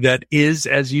way that is,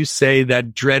 as you say,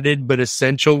 that dreaded but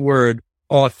essential word,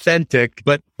 authentic,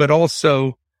 but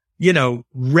also,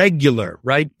 regular,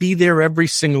 right? Be there every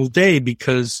single day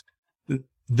because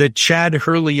the Chad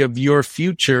Hurley of your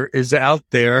future is out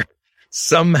there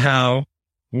somehow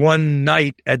one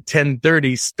night at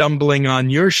 10:30 stumbling on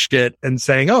your shit and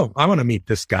saying, oh, I want to meet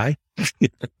this guy.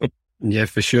 Yeah,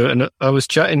 for sure. And I was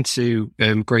chatting to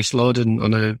Grace Lorden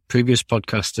on a previous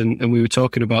podcast and we were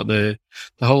talking about the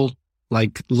whole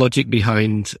logic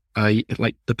behind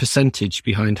the percentage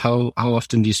behind how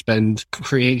often do you spend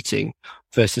creating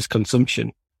versus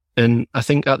consumption. And I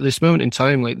think at this moment in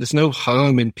time, like, there's no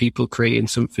harm in people creating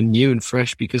something new and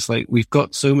fresh, because like we've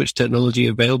got so much technology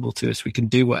available to us. We can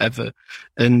do whatever,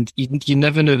 and you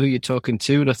never know who you're talking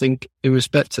to. And I think in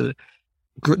respect to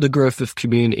the growth of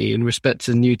community, in respect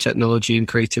to new technology and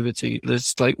creativity,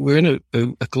 there's like, we're in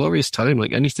a glorious time.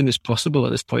 Like, anything is possible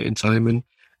at this point in time. And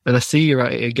I see you're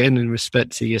at it again in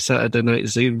respect to your Saturday night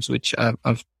Zooms, which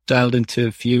I've dialed into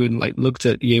a few and like looked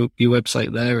at your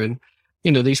website there, and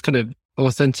these kind of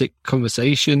authentic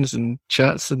conversations and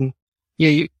chats, and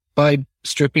by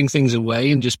stripping things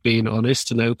away and just being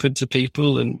honest and open to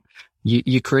people, and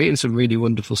you're creating some really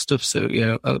wonderful stuff. So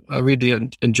I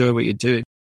really enjoy what you're doing.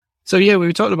 So we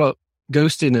were talking about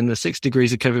ghosting and the 6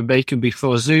 degrees of Kevin Bacon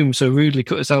before Zoom, so rudely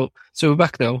cut us out. So we're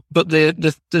back now. But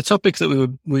the topic that we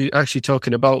were actually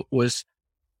talking about was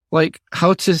like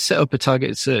how to set up a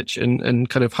targeted search and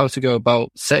kind of how to go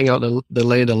about setting out the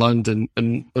lay of the land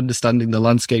and understanding the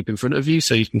landscape in front of you,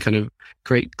 so you can kind of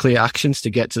create clear actions to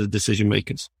get to the decision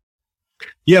makers.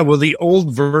 Yeah, well, the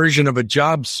old version of a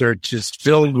job search is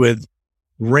filled with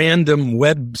random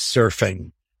web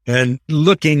surfing and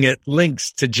looking at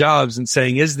links to jobs and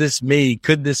saying, is this me?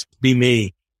 Could this be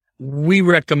me? We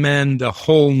recommend a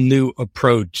whole new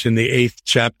approach in the 8th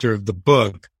chapter of the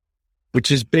book,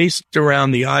 which is based around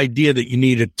the idea that you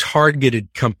need a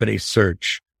targeted company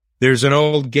search. There's an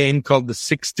old game called the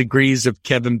 6 Degrees of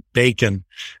Kevin Bacon.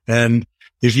 And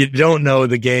if you don't know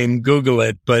the game, Google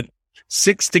it. But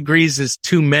 6 degrees is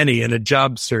too many in a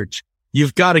job search.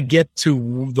 You've got to get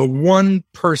to the one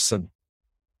person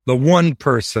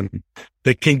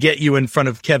that can get you in front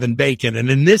of Kevin Bacon. And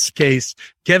in this case,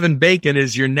 Kevin Bacon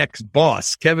is your next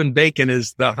boss. Kevin Bacon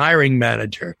is the hiring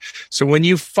manager. So when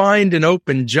you find an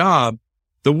open job,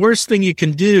 the worst thing you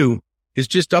can do is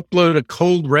just upload a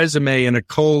cold resume and a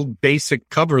cold basic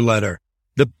cover letter.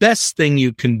 The best thing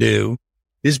you can do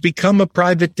is become a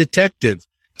private detective.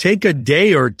 Take a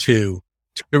day or two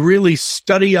to really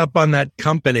study up on that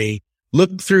company,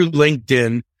 look through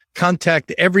LinkedIn,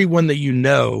 contact everyone that you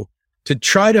know to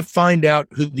try to find out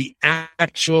who the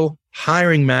actual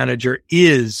hiring manager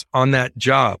is on that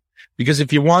job. Because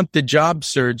if you want the job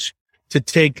search to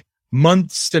take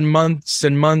months and months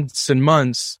and months and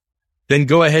months, then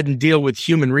go ahead and deal with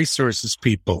human resources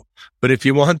people. But if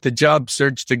you want the job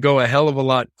search to go a hell of a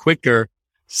lot quicker,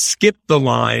 skip the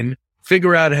line,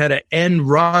 figure out how to end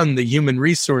run the human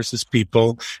resources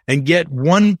people, and get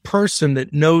one person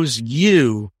that knows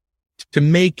you to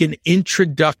make an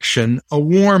introduction, a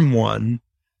warm one,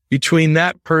 between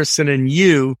that person and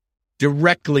you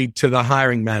directly to the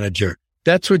hiring manager.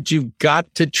 That's what you've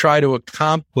got to try to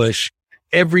accomplish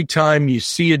every time you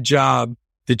see a job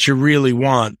that you really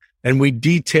want. And we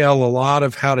detail a lot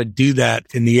of how to do that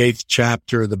in the 8th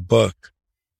chapter of the book.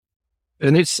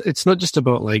 And it's not just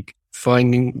about like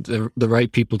finding the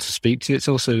right people to speak to. It's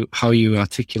also how you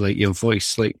articulate your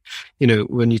voice. Like,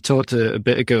 when you talked a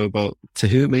bit ago about to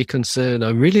whom it may concern,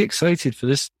 I'm really excited for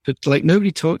this, but like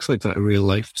nobody talks like that in real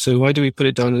life. So why do we put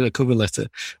it down in a cover letter?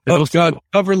 God,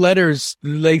 cover letters,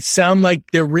 they sound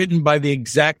like they're written by the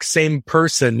exact same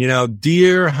person.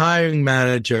 Dear hiring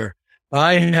manager,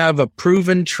 I have a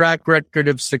proven track record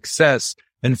of success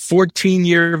and 14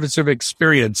 years of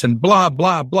experience and blah,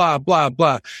 blah, blah, blah,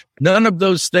 blah. None of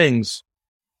those things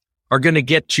are going to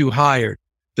get you hired.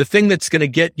 The thing that's going to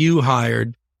get you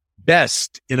hired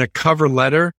best in a cover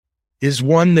letter is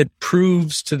one that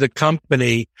proves to the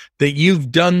company that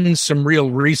you've done some real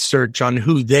research on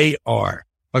who they are.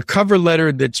 A cover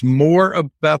letter that's more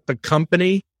about the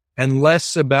company and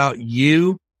less about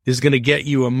you is going to get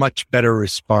you a much better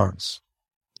response.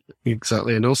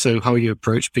 Exactly. And also how you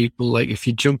approach people. Like if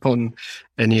you jump on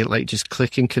and you like just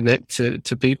click and connect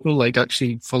to people, like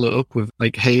actually follow up with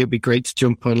like, hey, it'd be great to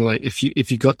jump on. Like if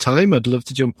you got time, I'd love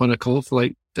to jump on a call for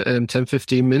like 10,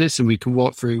 15 minutes and we can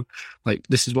walk through like,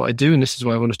 this is what I do and this is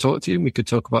why I want to talk to you. And we could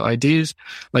talk about ideas.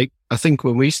 Like I think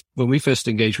when we first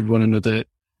engaged with one another,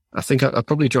 I think I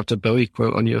probably dropped a Bowie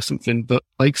quote on you or something, but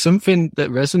like something that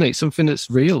resonates, something that's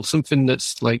real, something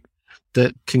that's like,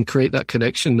 that can create that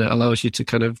connection that allows you to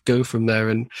kind of go from there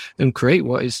and create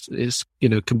what is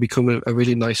can become a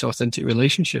really nice, authentic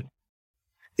relationship.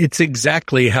 It's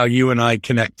exactly how you and I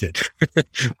connected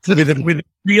with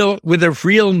a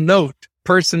real note,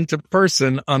 person to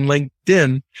person on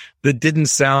LinkedIn that didn't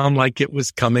sound like it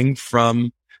was coming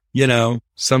from,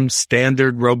 some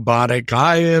standard robotic,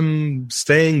 I am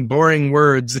saying boring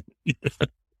words.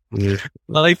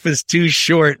 Life is too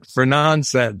short for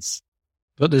nonsense.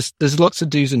 But there's lots of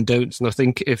do's and don'ts, and I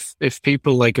think if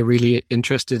people like are really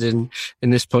interested in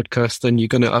this podcast, then you're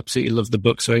going to absolutely love the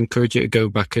book. So I encourage you to go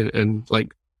back and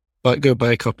like go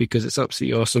buy a copy because it's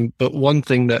absolutely awesome. But one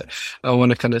thing that I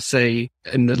want to kind of say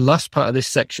in the last part of this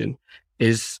section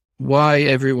is why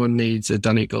everyone needs a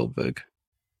Danny Goldberg.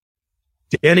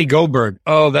 Danny Goldberg.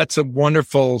 Oh, that's a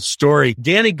wonderful story.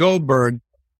 Danny Goldberg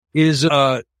is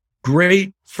a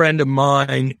great friend of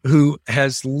mine who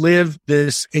has lived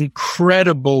this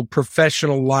incredible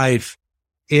professional life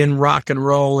in rock and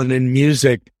roll and in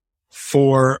music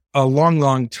for a long,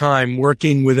 long time,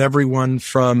 working with everyone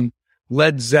from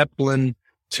Led Zeppelin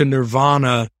to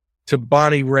Nirvana to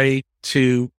Bonnie Raitt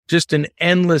to just an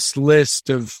endless list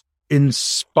of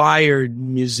inspired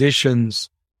musicians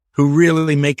who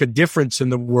really make a difference in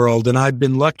the world. And I've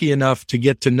been lucky enough to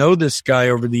get to know this guy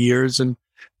over the years and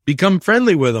become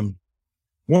friendly with him.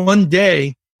 One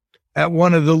day, at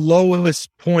one of the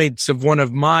lowest points of one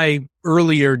of my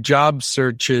earlier job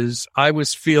searches, I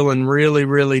was feeling really,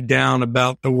 really down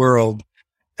about the world.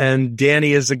 And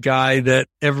Danny is a guy that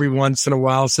every once in a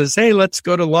while says, hey, let's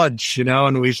go to lunch,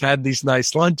 and we've had these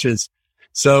nice lunches.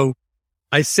 So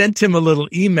I sent him a little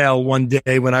email one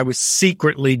day when I was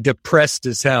secretly depressed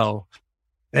as hell.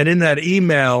 And in that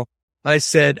email, I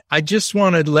said, I just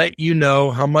want to let you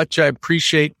know how much I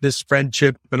appreciate this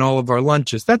friendship and all of our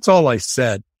lunches. That's all I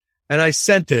said. And I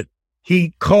sent it.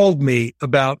 He called me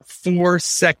about 4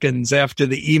 seconds after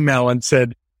the email and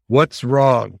said, what's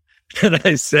wrong? And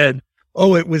I said,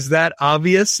 oh, it was that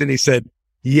obvious? And he said,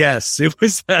 yes, it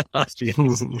was that obvious.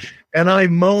 And I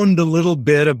moaned a little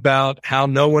bit about how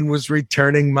no one was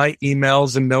returning my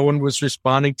emails and no one was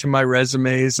responding to my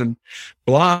resumes and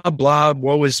blah, blah,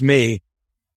 woe is me.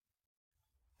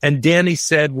 And Danny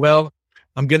said, well,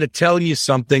 I'm going to tell you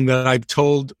something that I've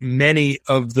told many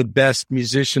of the best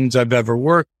musicians I've ever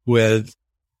worked with.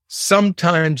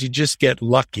 Sometimes you just get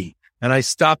lucky. And I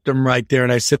stopped him right there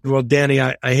and I said, well, Danny,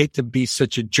 I hate to be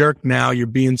such a jerk now. You're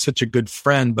being such a good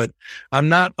friend, but I'm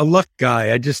not a luck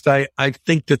guy. I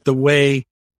think that the way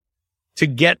to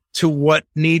get to what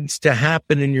needs to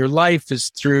happen in your life is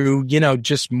through,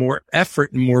 just more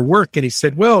effort and more work. And he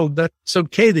said, well, that's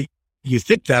okay that you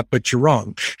think that, but you're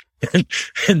wrong.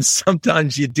 And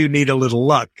sometimes you do need a little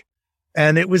luck.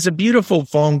 And it was a beautiful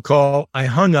phone call. I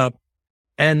hung up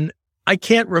and I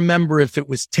can't remember if it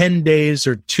was 10 days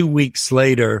or 2 weeks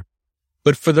later,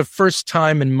 but for the first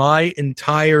time in my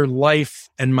entire life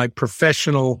and my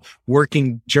professional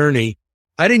working journey,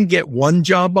 I didn't get one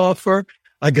job offer.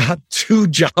 I got 2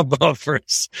 job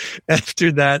offers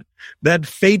after that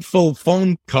fateful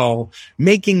phone call,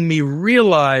 making me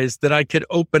realize that I could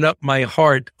open up my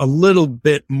heart a little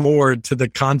bit more to the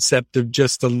concept of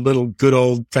just a little good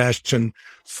old fashioned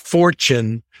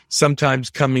fortune sometimes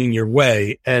coming your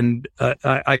way. And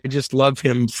I just love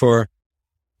him for,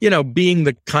 being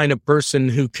the kind of person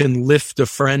who can lift a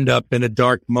friend up in a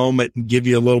dark moment and give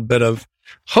you a little bit of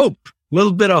hope, a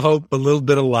little bit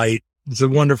of light. It's a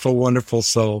wonderful, wonderful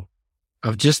soul.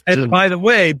 And by the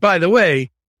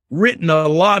way, written a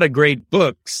lot of great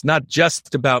books, not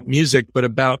just about music, but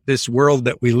about this world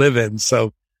that we live in.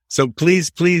 So please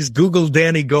Google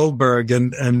Danny Goldberg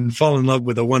and fall in love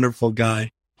with a wonderful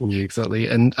guy. Yeah, exactly.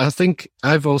 And I think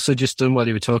I've also just done, while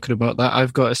you were talking about that,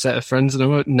 I've got a set of friends and I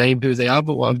won't name who they are,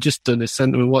 but what I've just done is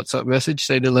sent them a WhatsApp message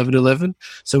saying 1111.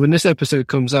 So when this episode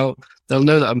comes out, they'll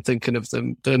know that I'm thinking of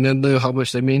them and they'll know how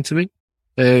much they mean to me.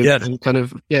 And kind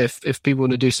of, if people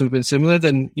want to do something similar,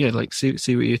 then see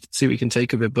what you can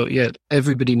take of it. But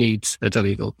everybody needs a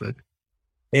Danny Goldberg.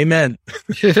 Amen.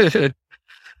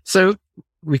 So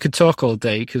we could talk all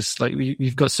day because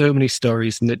you've got so many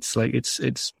stories and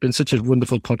it's been such a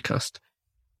wonderful podcast.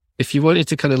 If you wanted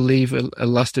to kind of leave a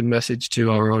lasting message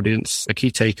to our audience, a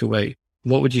key takeaway,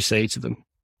 what would you say to them?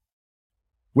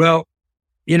 Well,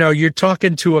 you're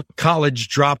talking to a college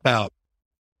dropout,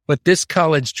 but this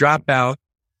college dropout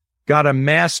got a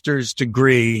master's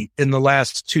degree in the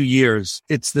last 2 years.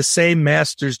 It's the same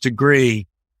master's degree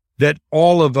that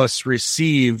all of us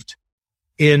received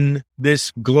in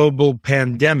this global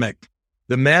pandemic.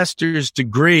 The master's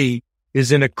degree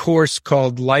is in a course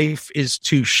called Life is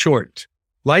Too Short.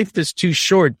 Life is too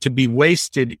short to be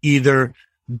wasted either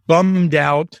bummed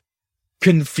out,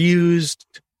 confused,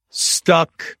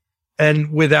 stuck,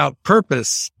 and without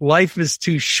purpose. Life is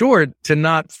too short to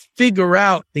not figure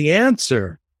out the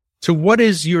answer to what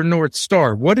is your North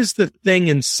Star. What is the thing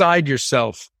inside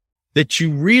yourself that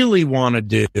you really want to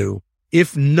do?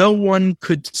 If no one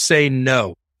could say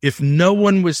no, if no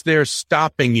one was there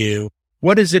stopping you,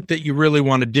 what is it that you really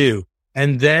want to do?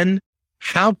 And then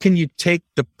how can you take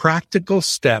the practical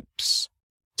steps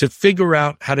to figure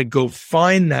out how to go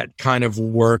find that kind of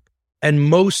work? And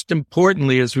most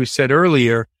importantly, as we said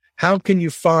earlier, how can you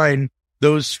find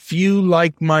those few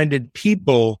like-minded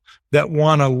people that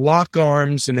want to lock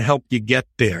arms and help you get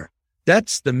there.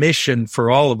 That's the mission for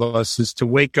all of us, is to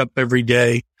wake up every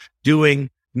day doing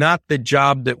not the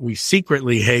job that we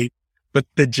secretly hate, but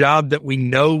the job that we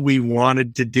know we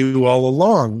wanted to do all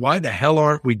along. Why the hell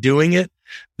aren't we doing it?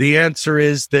 The answer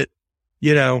is that,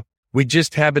 we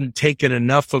just haven't taken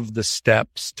enough of the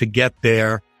steps to get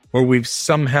there, or we've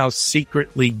somehow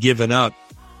secretly given up.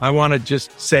 I want to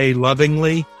just say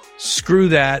lovingly, screw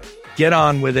that, get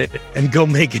on with it, and go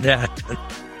make it happen.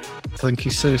 Thank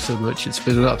you so much. It's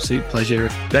been an absolute pleasure.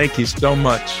 Thank you so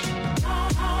much.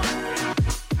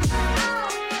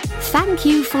 Thank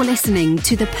you for listening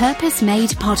to the Purpose Made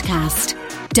podcast.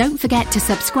 Don't forget to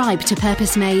subscribe to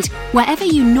Purpose Made wherever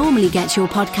you normally get your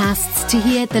podcasts to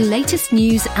hear the latest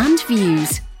news and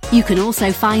views. You can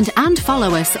also find and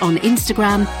follow us on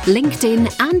Instagram,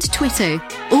 LinkedIn and Twitter,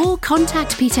 or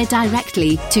contact Peter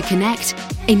directly to connect,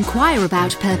 inquire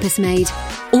about Purpose Made,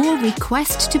 or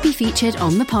request to be featured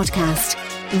on the podcast.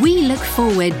 We look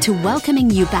forward to welcoming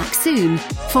you back soon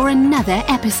for another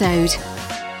episode.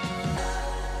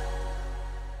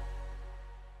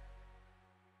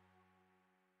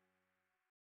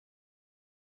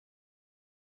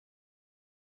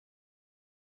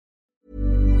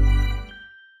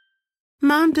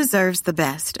 Mom deserves the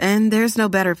best, and there's no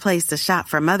better place to shop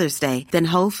for Mother's Day than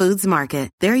Whole Foods Market.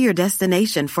 They're your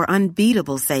destination for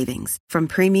unbeatable savings, from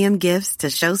premium gifts to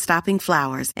show-stopping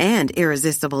flowers and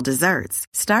irresistible desserts.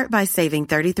 Start by saving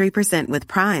 33% with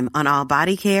Prime on all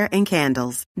body care and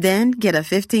candles. Then get a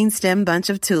 15-stem bunch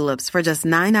of tulips for just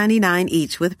 $9.99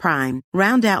 each with Prime.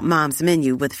 Round out Mom's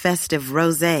menu with festive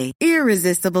rosé,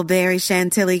 irresistible berry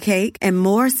chantilly cake, and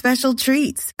more special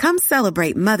treats. Come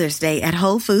celebrate Mother's Day at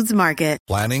Whole Foods Market.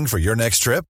 Planning for your next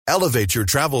trip? Elevate your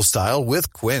travel style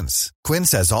with Quince.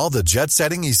 Quince has all the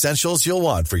jet-setting essentials you'll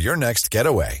want for your next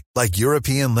getaway, like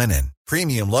European linen,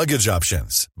 premium luggage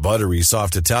options, buttery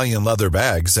soft Italian leather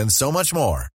bags, and so much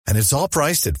more. And it's all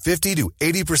priced at 50 to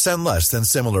 80% less than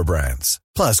similar brands.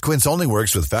 Plus, Quince only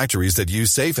works with factories that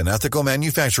use safe and ethical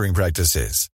manufacturing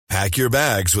practices. Pack your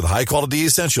bags with high-quality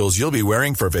essentials you'll be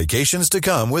wearing for vacations to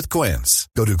come with Quince.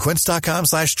 Go to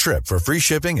quince.com/trip for free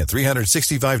shipping and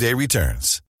 365-day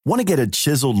returns. Want to get a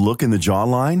chiseled look in the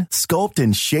jawline? Sculpt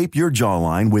and shape your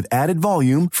jawline with added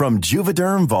volume from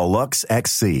Juvederm Volux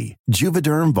XC.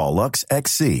 Juvederm Volux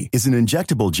XC is an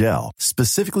injectable gel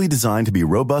specifically designed to be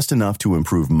robust enough to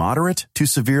improve moderate to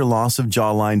severe loss of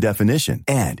jawline definition.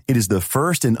 And it is the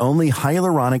first and only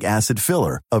hyaluronic acid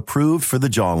filler approved for the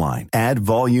jawline. Add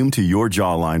volume to your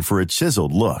jawline for a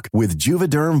chiseled look with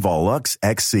Juvederm Volux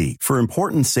XC. For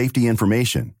important safety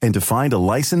information and to find a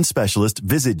licensed specialist,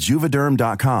 visit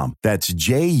Juvederm.com. That's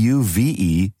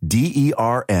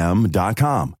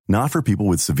Juvederm.com. Not for people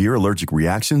with severe allergic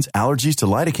reactions, allergies to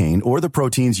lidocaine, or the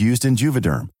proteins used in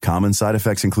Juvederm. Common side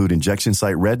effects include injection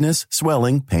site redness,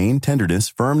 swelling, pain, tenderness,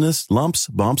 firmness, lumps,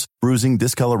 bumps, bruising,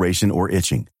 discoloration, or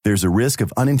itching. There's a risk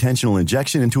of unintentional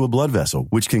injection into a blood vessel,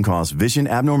 which can cause vision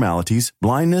abnormalities,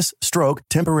 blindness, stroke,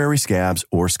 temporary scabs,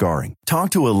 or scarring. Talk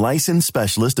to a licensed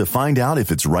specialist to find out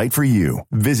if it's right for you.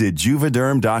 Visit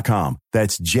Juvederm.com.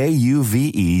 That's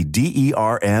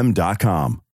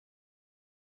Juvederm.com.